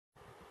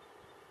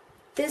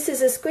This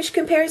is a squish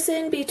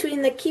comparison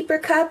between the Keeper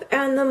Cup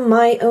and the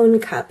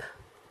MyOwnCup.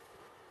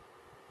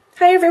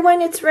 Hi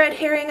everyone, it's Red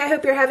Herring. I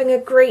hope you're having a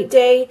great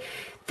day.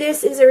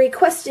 This is a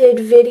requested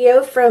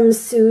video from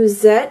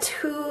Suzette,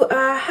 who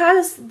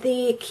has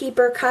the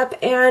Keeper Cup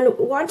and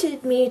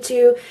wanted me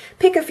to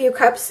pick a few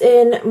cups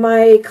in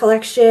my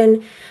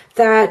collection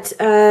that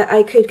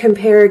I could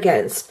compare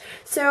against.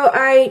 So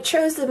I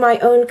chose the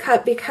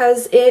MyOwnCup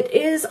because it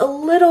is a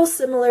little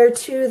similar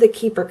to the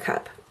Keeper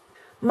Cup.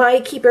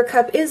 My Keeper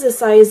Cup is a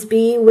size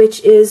B,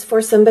 which is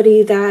for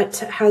somebody that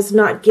has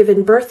not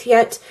given birth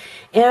yet,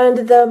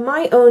 and the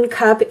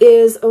MyOwnCup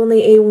is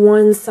only a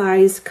one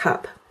size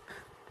cup.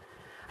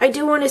 I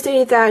do want to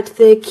say that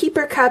the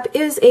Keeper Cup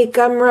is a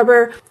gum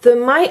rubber. The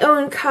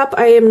MyOwnCup,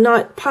 I am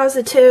not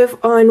positive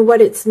on what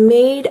it's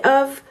made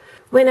of.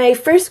 When I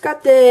first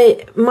got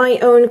the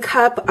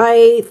MyOwnCup,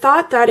 I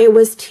thought that it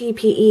was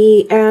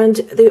TPE, and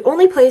the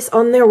only place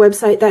on their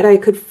website that I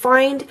could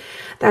find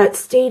that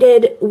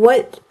stated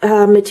what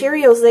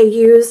materials they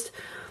used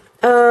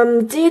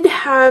did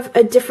have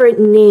a different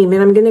name,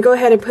 and I'm going to go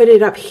ahead and put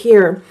it up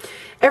here.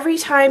 Every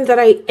time that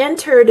I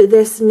entered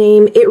this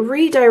name, it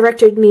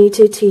redirected me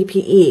to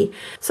TPE.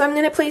 So I'm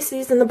going to place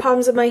these in the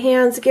palms of my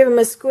hands, give them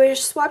a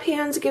squish, swap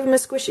hands, give them a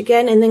squish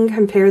again, and then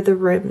compare the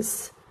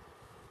rims.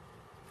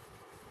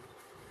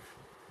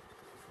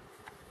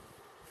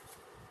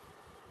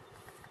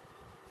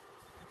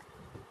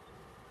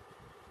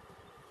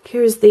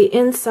 Here's the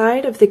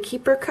inside of the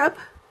Keeper Cup.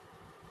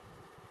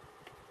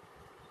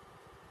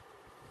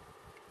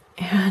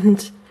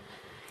 And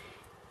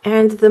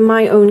the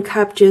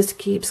MyOwnCup just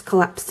keeps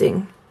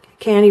collapsing.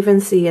 Can't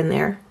even see in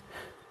there.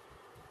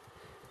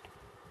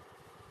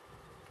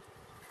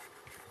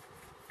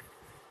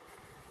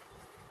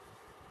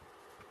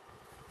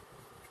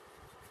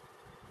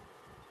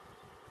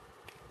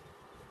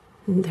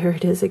 And there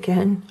it is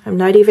again. I'm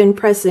not even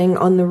pressing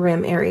on the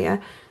rim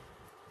area.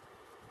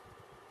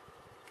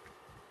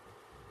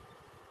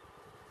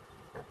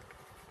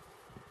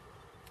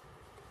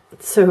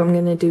 So I'm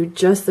going to do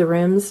just the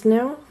rims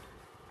now.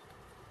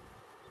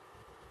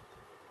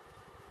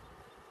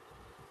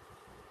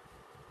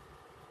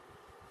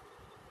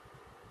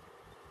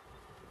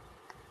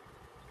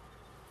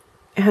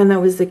 And that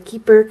was the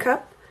Keeper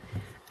Cup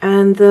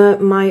and the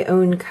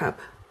MyOwnCup.